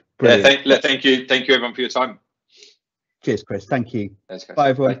 Yeah, thank you everyone for your time. Cheers, Chris. Thank you. Thanks, guys. Bye,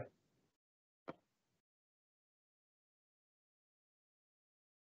 everyone. Bye.